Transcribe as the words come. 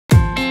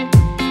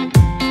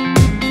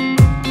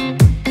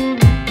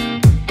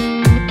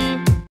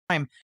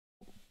time.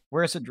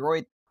 Whereas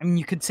Adroit, I mean,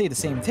 you could say the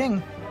same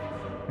thing.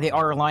 They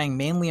are relying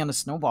mainly on the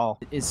snowball.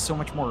 It is so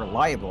much more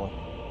reliable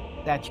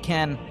that you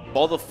can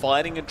bother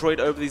fighting Adroit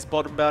over these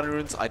bottom boundary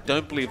runes. I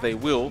don't believe they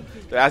will.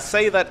 I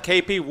say that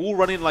KP will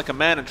run in like a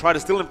man and try to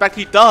steal. In fact,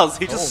 he does.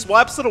 He just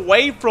swipes it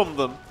away from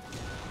them.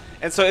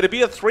 And so it'll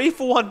be a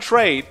 3-for-1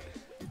 trade.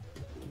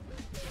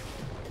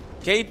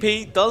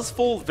 KP does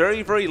fall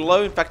very, very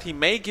low. In fact, he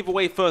may give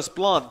away first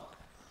blood.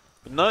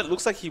 But no, it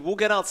looks like he will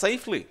get out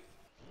safely.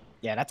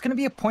 Yeah, that's going to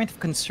be a point of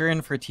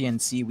concern for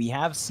TNC. We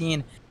have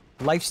seen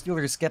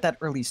Lifestealers get that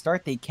early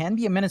start. They can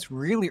be a menace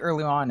really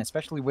early on,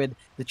 especially with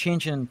the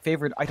change in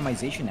favored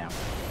itemization now.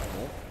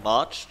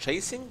 March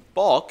chasing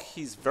Bok.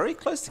 He's very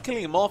close to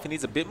killing him off. He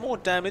needs a bit more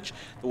damage.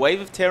 The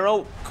Wave of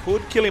Terror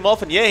could kill him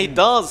off, and yeah, he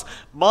does.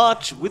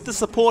 March, with the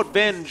support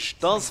Venge,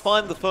 does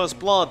find the first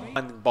blood.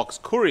 And Bok's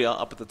Courier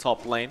up at the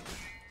top lane.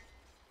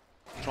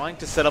 Trying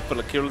to set up for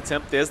the kill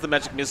attempt. There's the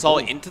magic missile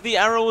into the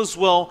arrow as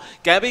well.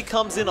 Gabby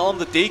comes in on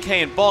the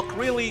DK, and Bok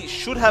really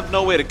should have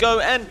nowhere to go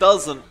and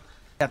doesn't.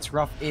 That's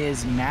rough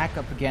is Mac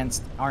up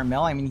against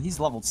Armel. I mean, he's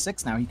level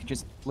 6 now. He could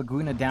just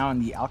Laguna down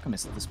the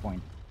Alchemist at this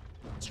point.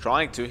 He's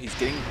trying to. He's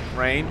getting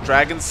Rain.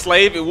 Dragon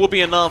Slave. It will be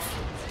enough.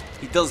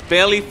 He does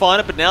barely find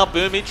it, but now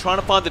Boomy trying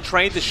to find the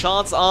trade. The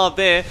shards are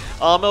there.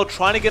 Armel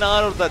trying to get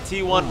out of that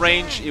T1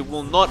 range. It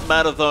will not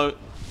matter, though.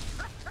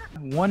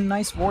 One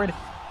nice ward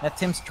that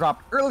Tim's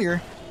dropped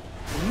earlier.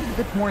 We need a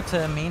bit more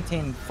to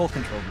maintain full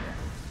control here.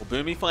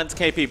 Boomy finds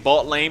KP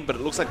bot lane, but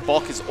it looks like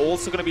Bok is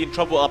also going to be in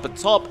trouble up at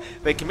top.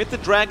 They commit the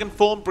Dragon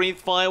Form, Breathe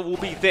Fire will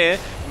be there.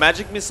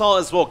 Magic Missile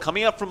as well.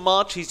 Coming up from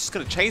March, he's just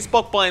going to chase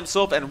Bok by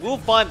himself and will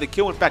find the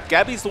kill. In fact,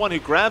 Gabby's the one who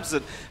grabs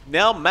it.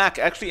 Now Mac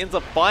actually ends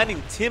up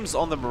finding Tims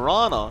on the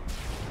Mirana.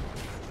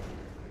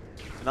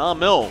 And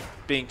Armel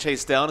being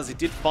chased down as he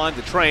did find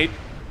the trade.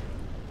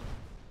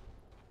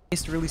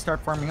 To really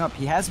start farming up.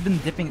 He has been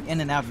dipping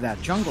in and out of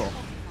that jungle.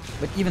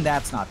 But even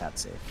that's not that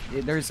safe.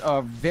 There's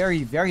a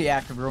very, very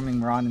active roaming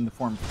Miran in the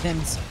form of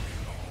Tims.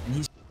 And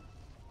he's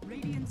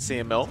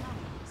CML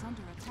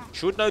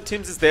should know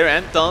Tims is there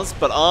and does,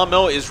 but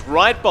Armel is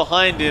right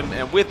behind him,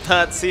 and with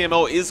that,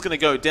 CML is going to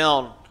go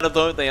down.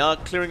 Though they are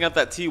clearing out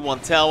that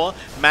T1 tower.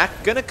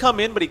 Mac going to come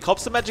in, but he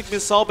cops the magic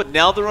missile, but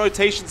now the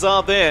rotations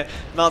are there.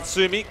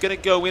 Natsumi going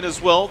to go in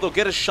as well. They'll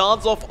get a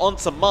shards off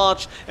onto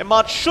March, and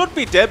March should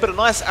be dead, but a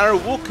nice arrow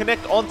will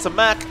connect onto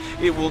Mac.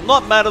 It will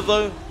not matter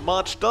though.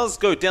 March does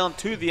go down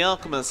to the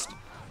Alchemist.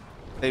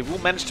 They will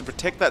manage to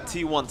protect that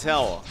T1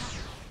 tower.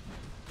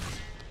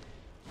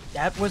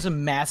 That was a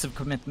massive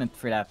commitment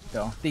for that,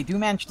 though. They do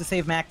manage to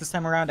save Mac this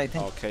time around. I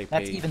think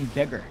that's even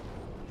bigger.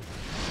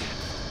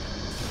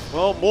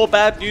 Well, more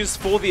bad news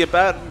for the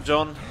Abaddon,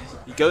 John.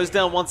 He goes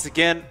down once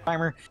again.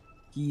 Timer.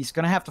 He's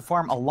going to have to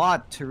farm a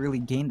lot to really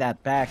gain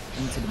that back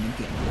into the mid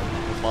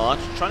game. March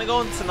trying to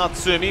go into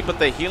Natsumi, but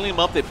they heal him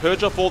up. They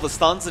purge off all the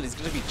stuns, and he's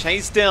going to be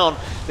chased down.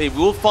 They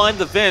will find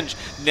the Venge.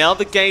 Now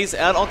the gaze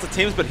out onto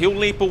Tims, but he'll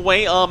leap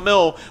away.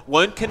 Armel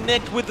won't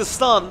connect with the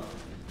stun.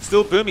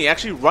 Still Boomy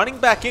actually running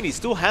back in. He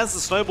still has the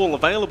snowball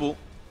available.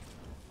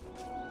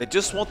 They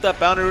just want that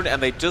boundary rune,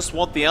 and they just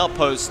want the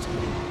outpost.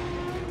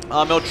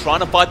 Armel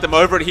trying to fight them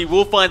over it. He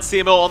will find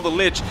CML on the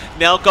lich.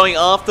 Now going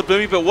after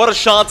Boomy, but what a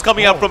chance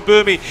coming out from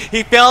Boomy.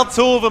 He found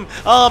two of them.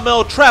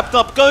 Armel trapped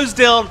up, goes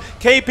down.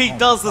 KP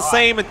does the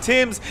same, and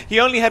Tims, he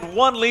only had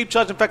one leap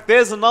charge. In fact,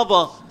 there's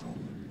another.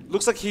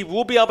 Looks like he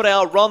will be able to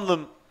outrun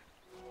them.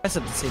 To say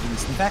the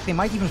least. In fact, they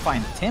might even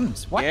find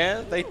Tims. What?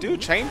 Yeah, they do.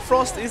 Chain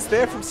Frost is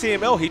there from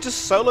CML. He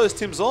just solos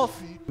Tims off.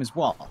 As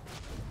well.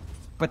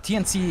 But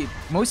TNC,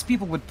 most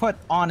people would put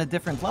on a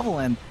different level,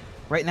 and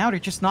right now they're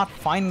just not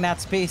finding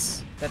that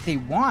space that they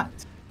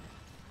want.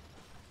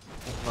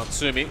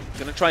 Natsumi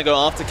gonna try and go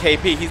after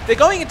KP. They're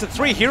going into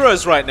 3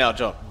 heroes right now,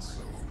 John.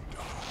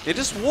 They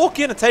just walk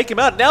in and take him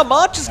out. Now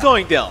March is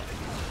going down.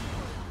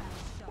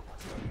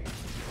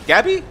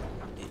 Gabby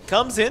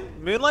comes in.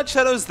 Moonlight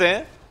Shadow's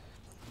there.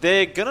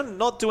 They're gonna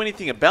not do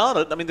anything about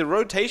it. I mean, the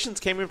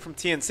rotations came in from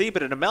TNC,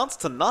 but it amounts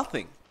to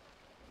nothing.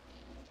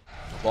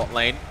 Bot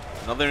lane,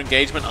 another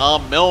engagement.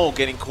 Armel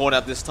getting caught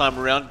out this time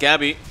around.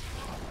 Gabby,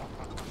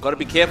 got to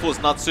be careful as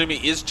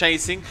Natsumi is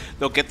chasing.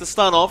 They'll get the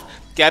stun off.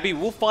 Gabby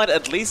will find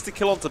at least a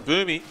kill onto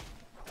Boomy.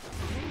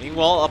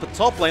 Meanwhile, up at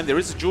top lane, there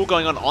is a duel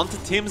going on onto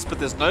Tims, but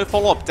there's no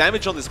follow-up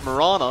damage on this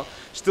Mirana.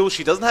 Still,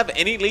 she doesn't have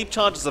any leap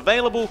charges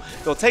available.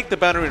 They'll take the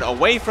banner in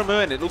away from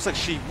her, and it looks like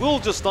she will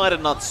just die to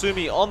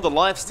Natsumi on the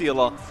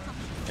lifestealer.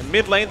 In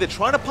mid lane, they're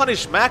trying to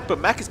punish Mac, but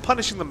Mac is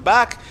punishing them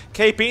back.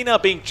 KP now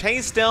being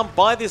chased down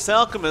by this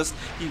Alchemist.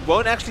 He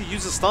won't actually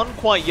use a stun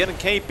quite yet, and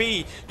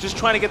KP just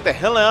trying to get the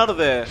hell out of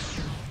there.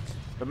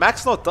 But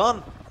Mac's not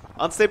done.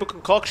 Unstable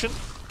concoction.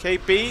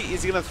 KP,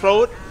 is he going to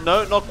throw it?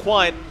 No, not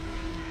quite.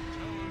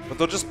 But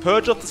they'll just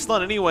purge off the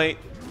stun anyway.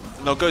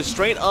 And they'll go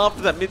straight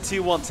after that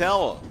mid-tier 1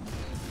 tower.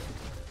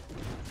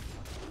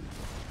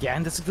 Yeah,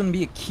 and this is going to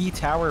be a key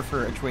tower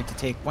for Adroit to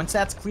take. Once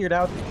that's cleared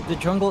out, the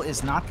jungle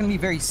is not going to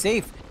be very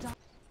safe.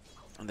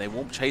 And they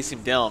won't chase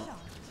him down.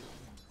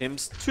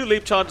 Tim's 2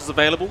 leap charges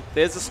available.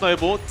 There's the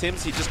snowball.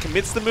 Tim's, he just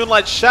commits the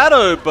Moonlight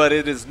Shadow, but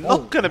it is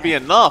not going to be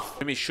enough.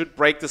 Boomy should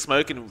break the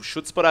smoke and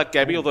should spot out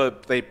Gabby, although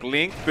they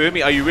blink.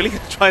 Boomy, are you really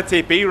going to try and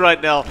TP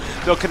right now?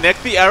 They'll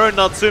connect the arrow,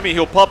 Natsumi.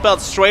 He'll pop out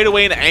straight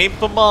away and aim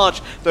for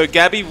March, though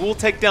Gabby will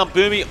take down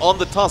Boomy on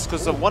the Tusk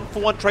because it's a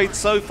 1-for-1 trade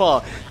so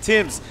far.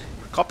 Tim's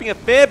copying a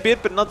fair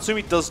bit, but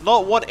Natsumi does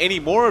not want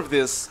any more of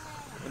this.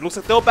 It looks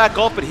like they'll back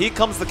off, but here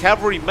comes the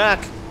cavalry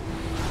Mac.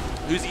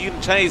 Who's he going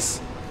to chase?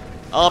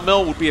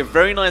 Armel would be a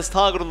very nice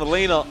target on the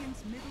laner.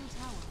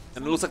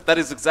 And it looks like that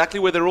is exactly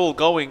where they're all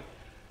going.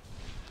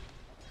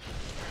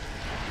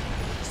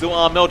 Still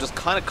Armel just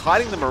kind of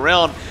kiting them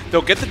around.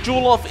 They'll get the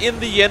duel off in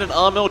the end, and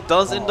Armel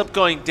does end up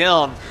going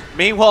down.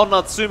 Meanwhile,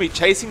 Natsumi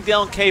chasing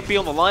down KP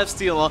on the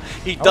lifestealer.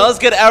 He does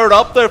get arrowed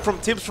up though from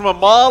Tims from a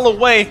mile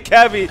away.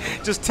 Cavi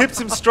just tips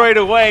him straight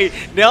away.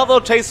 Now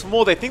they'll chase for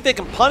more. They think they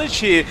can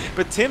punish here,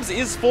 but Tims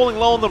is falling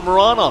low on the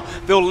Mirana.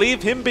 They'll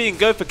leave him be and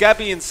go for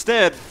Gabby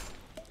instead.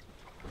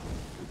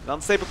 An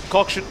unstable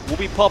concoction will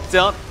be popped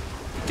out.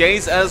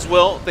 Gaze as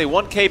well. They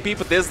want KP,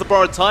 but there's the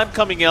borrowed time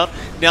coming out.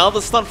 Now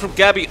the stun from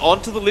Gabby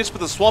onto the Lich, but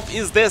the swap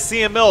is there.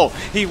 CML.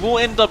 He will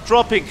end up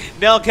dropping.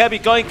 Now Gabby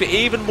going for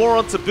even more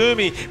onto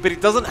Boomy, but he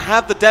doesn't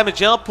have the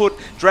damage output.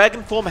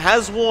 Dragon Form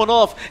has worn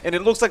off, and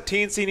it looks like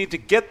TNC need to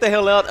get the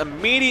hell out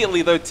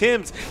immediately, though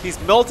Tims, he's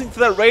melting to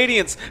that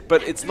Radiance,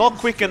 but it's not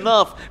quick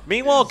enough.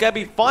 Meanwhile,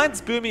 Gabby finds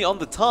Boomy on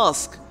the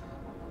Tusk.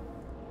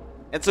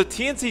 And so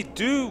TNC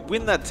do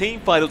win that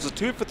team fight. It was a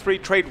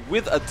 2-for-3 trade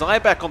with a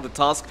dieback on the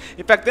Tusk.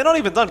 In fact, they're not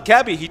even done.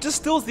 Gabby, he just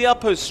steals the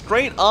outpost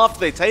straight after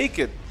they take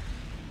it.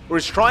 Or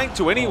is trying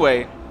to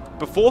anyway,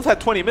 before that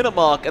 20-minute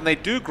mark, and they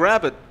do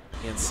grab it.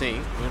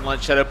 TNC,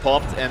 Moonlight Shadow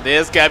popped, and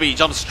there's Gabby. He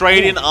jumps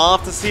straight in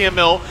after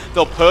CML.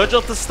 They'll purge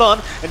off the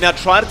stun, and now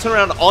try to turn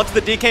around onto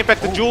the DK. In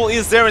fact, the duel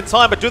is there in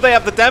time, but do they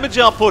have the damage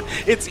output?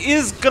 It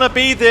is going to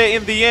be there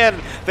in the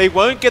end. They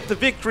won't get the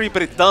victory,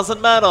 but it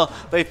doesn't matter.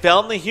 They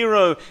found the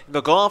hero, and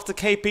they'll go after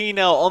KP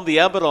now on the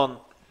Abaddon.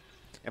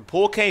 And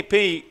poor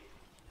KP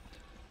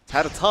has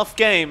had a tough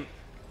game.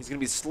 He's going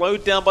to be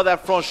slowed down by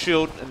that Frost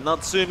Shield, and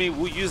Natsumi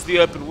will use the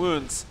open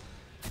wounds.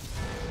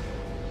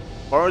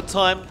 Borrowed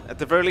time, at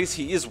the very least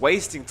he is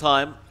wasting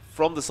time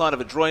from the side of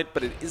Adroit,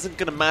 but it isn't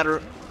going to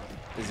matter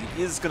because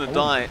he is going to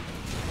die.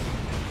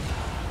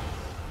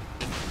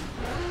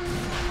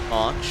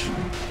 March.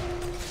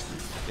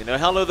 They know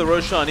how low the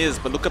Roshan is,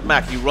 but look at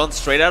Mac. He runs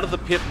straight out of the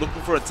pit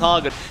looking for a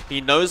target.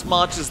 He knows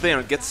March is there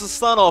and gets the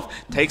stun off,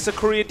 takes a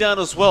courier down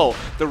as well.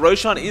 The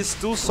Roshan is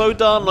still so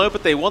darn low,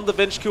 but they won the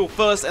Venge kill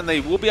first and they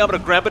will be able to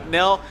grab it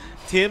now.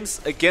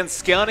 Tims again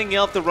scouting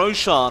out the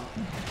Roshan.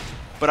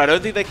 But I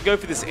don't think they can go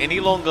for this any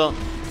longer.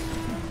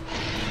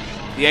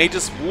 The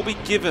Aegis will be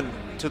given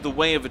to the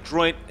way of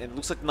Adroit, and it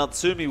looks like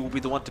Natsumi will be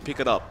the one to pick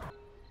it up.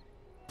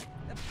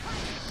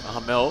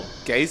 Armel,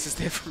 Gaze is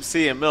there from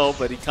CML,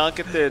 but he can't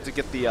get there to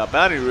get the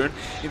bounty rune.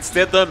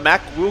 Instead though, Mac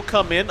will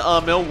come in.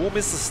 Armel will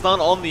miss the stun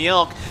on the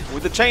Alk.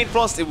 With the Chain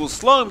Frost, it will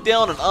slow him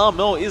down, and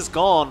Armel is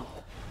gone.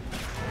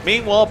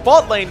 Meanwhile,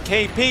 bot lane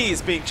KP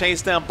is being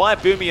chased down by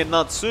Boomy and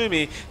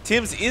Natsumi.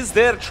 Tims is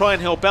there to try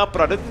and help out,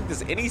 but I don't think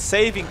there's any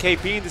saving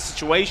KP in this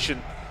situation.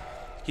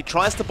 He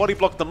tries to body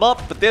block them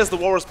up, but there's the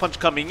Walrus Punch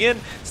coming in.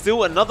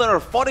 Still another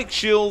Orphotic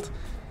Shield.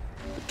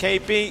 But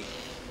KP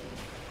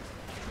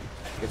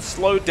gets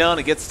slowed down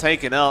and gets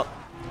taken out.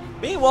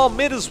 Meanwhile,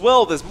 mid as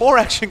well, there's more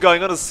action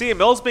going on as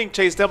CML's being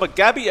chased down, but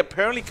Gabby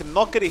apparently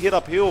cannot get a hit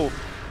uphill.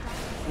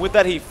 With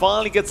that, he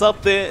finally gets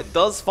up there,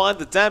 does find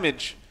the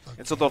damage.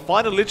 And so they'll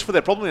find a Lich for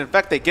their problem. In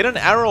fact, they get an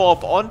arrow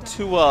off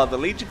onto the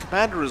Legion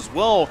Commander as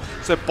well.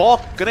 So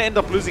Bok gonna end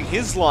up losing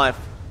his life.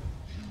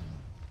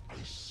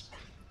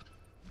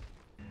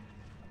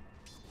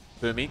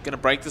 Boomy gonna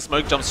break the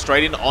smoke, jump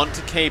straight in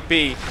onto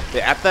KP.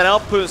 They're at that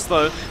outpost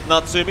though.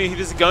 Natsumi, he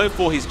doesn't go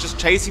for. He's just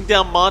chasing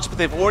down March, but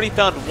they've already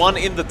found one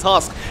in the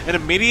Tusk. An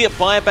immediate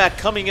buyback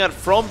coming out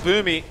from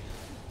Boomy.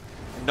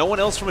 No one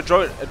else from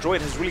Adroit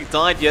has really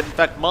died yet. In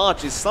fact,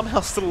 March is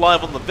somehow still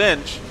alive on the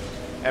bench.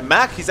 And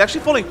Mac, he's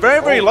actually falling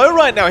very, very low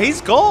right now.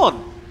 He's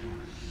gone.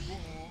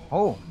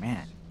 Oh,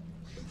 man.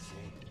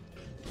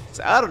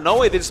 So out of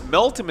nowhere, they just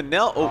melt him and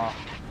now...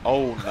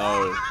 Oh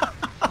no.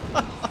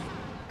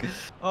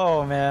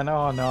 Oh, man.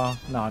 Oh, no.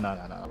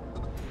 No.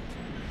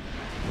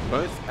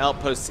 Both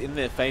outposts in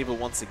their favor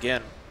once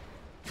again.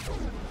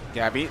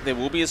 Gabby, there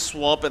will be a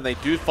swap, and they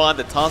do find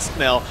the Tusk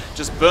now.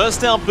 Just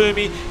burst down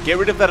Boomy, get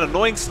rid of that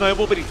annoying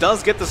snowball, but he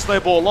does get the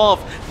snowball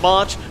off.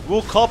 March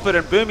will cop it,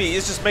 and Boomy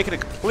is just making a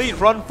complete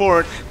run for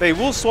it. They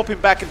will swap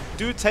him back and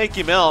do take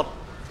him out.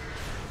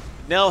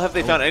 Now have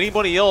they found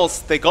anybody else?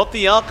 They got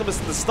the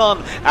Alchemist and the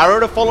stun. Arrow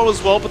to follow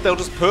as well, but they'll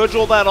just purge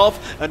all that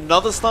off.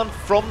 Another stun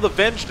from the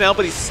Venge now,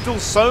 but he's still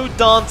so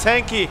darn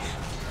tanky.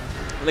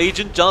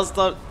 Legion just...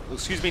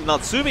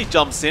 Natsumi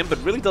jumps in, but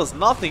really does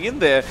nothing in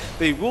there.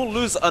 They will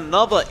lose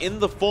another in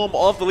the form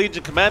of the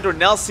Legion Commander, and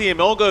now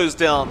CML goes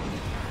down.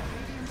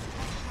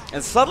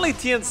 And suddenly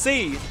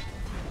TNC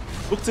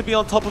look to be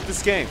on top of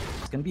this game.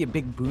 It's going to be a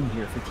big boon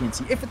here for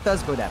TNC, if it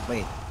does go that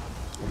late.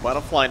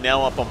 Butterfly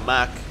now up on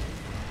Mac.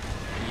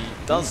 He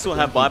Does still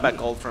have buyback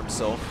gold for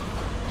himself.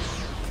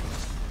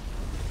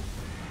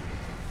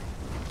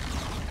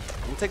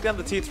 We'll take down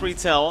the tier 3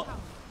 tower.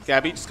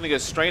 Gabby just going to go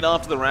straight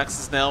after the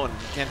Raxus now and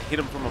can hit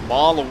him from a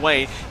mile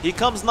away. Here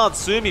comes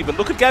Natsumi, but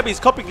look at Gabby, he's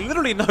copying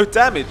literally no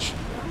damage.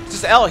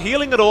 Just out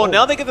healing it all.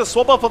 Now they get the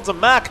swap up onto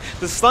Mac.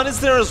 The stun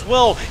is there as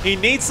well. He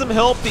needs some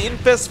help. The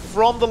infest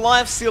from the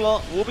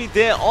Lifestealer will be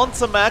there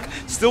onto Mac.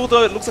 Still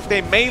though, it looks like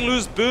they may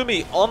lose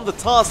Boomy on the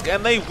task,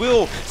 and they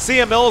will.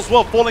 CML as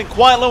well falling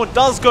quite low and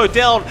does go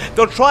down.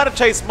 They'll try to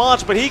chase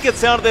March, but he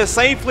gets out of there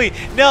safely.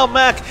 Now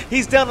Mac,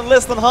 he's down to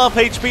less than half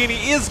HP, and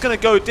he is going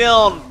to go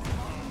down.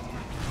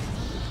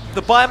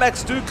 The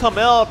buybacks do come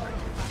out,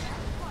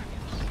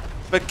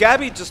 but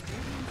Gabby just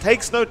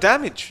takes no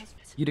damage.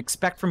 You'd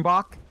expect from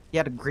Bach. He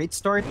had a great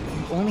start.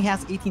 He only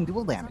has 18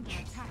 dual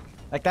damage.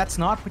 Like, that's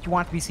not what you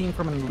want to be seeing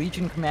from a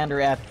Legion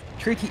commander at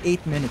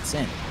 38 minutes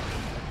in.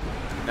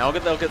 Now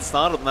they'll get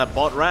started on that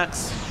bot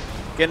Rax.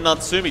 Again,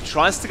 Natsumi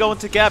tries to go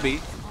into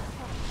Gabby.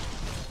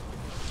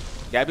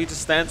 Gabby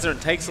just stands there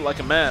and takes it like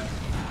a man.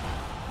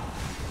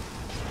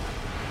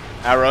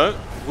 Arrow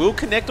will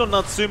connect on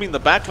Natsumi in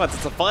the backlines.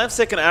 It's a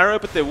 5-second arrow,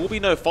 but there will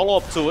be no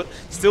follow-up to it.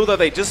 Still though,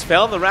 they just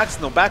found the Rax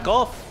and they'll back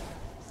off.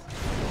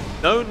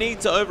 No need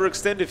to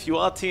overextend if you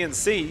are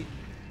TNC.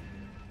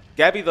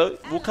 Gabby, though,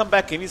 will come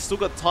back in. He's still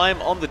got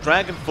time on the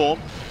Dragon form.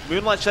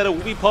 Moonlight Shadow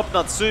will be popped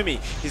Natsumi.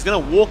 He's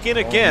going to walk in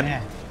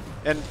again.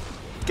 And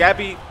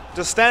Gabby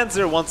just stands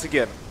there once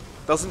again.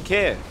 Doesn't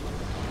care.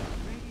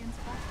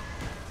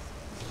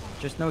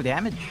 Just no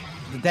damage.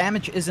 The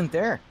damage isn't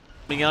there.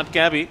 Coming out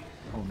Gabby.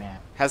 Oh, man.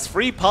 Has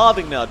free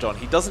pathing now, John.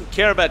 He doesn't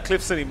care about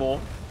cliffs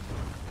anymore.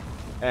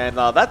 And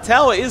that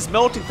tower is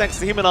melting thanks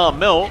to him and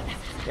Armel.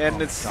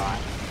 And it's...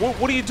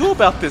 What do you do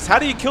about this? How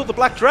do you kill the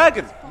Black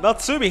Dragon?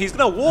 Natsumi, he's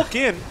going to walk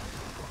in.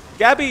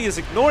 Gabby is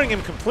ignoring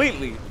him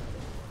completely.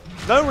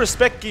 No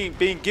respect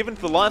being given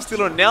to the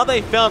Lifestealer, and now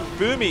they found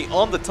Boomy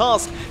on the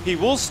task. He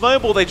will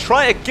snowball. They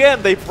try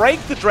again. They break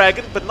the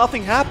dragon, but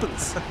nothing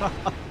happens.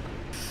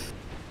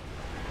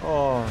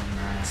 Oh,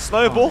 man.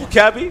 Snowball,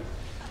 Gabby.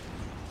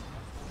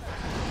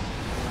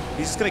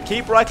 He's just going to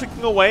keep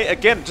right-clicking away.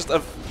 Again, just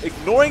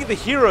ignoring the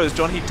heroes,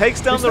 John. He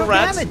takes down the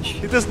rats.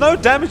 There's no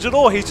damage at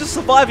all. He's just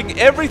surviving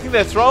everything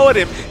they throw at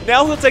him.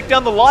 Now he'll take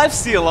down the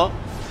Lifestealer.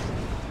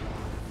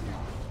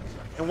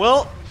 And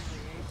well,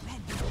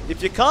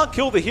 if you can't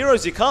kill the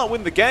heroes, you can't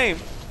win the game.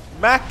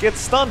 Mac gets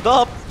stunned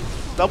up.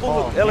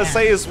 Double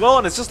LSA as well,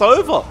 and it's just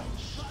over.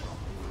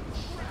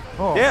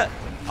 Yeah,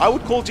 I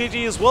would call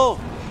GG as well.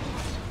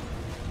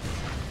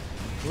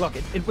 Look,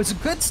 it was a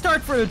good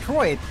start for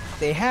Adroit.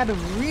 They had a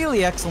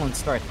really excellent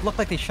start. It looked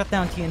like they shut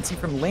down TNC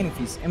from laning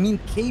fees. I mean,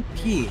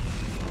 KP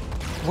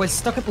was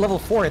stuck at level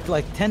 4 at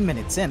like 10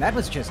 minutes in. That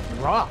was just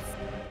rough.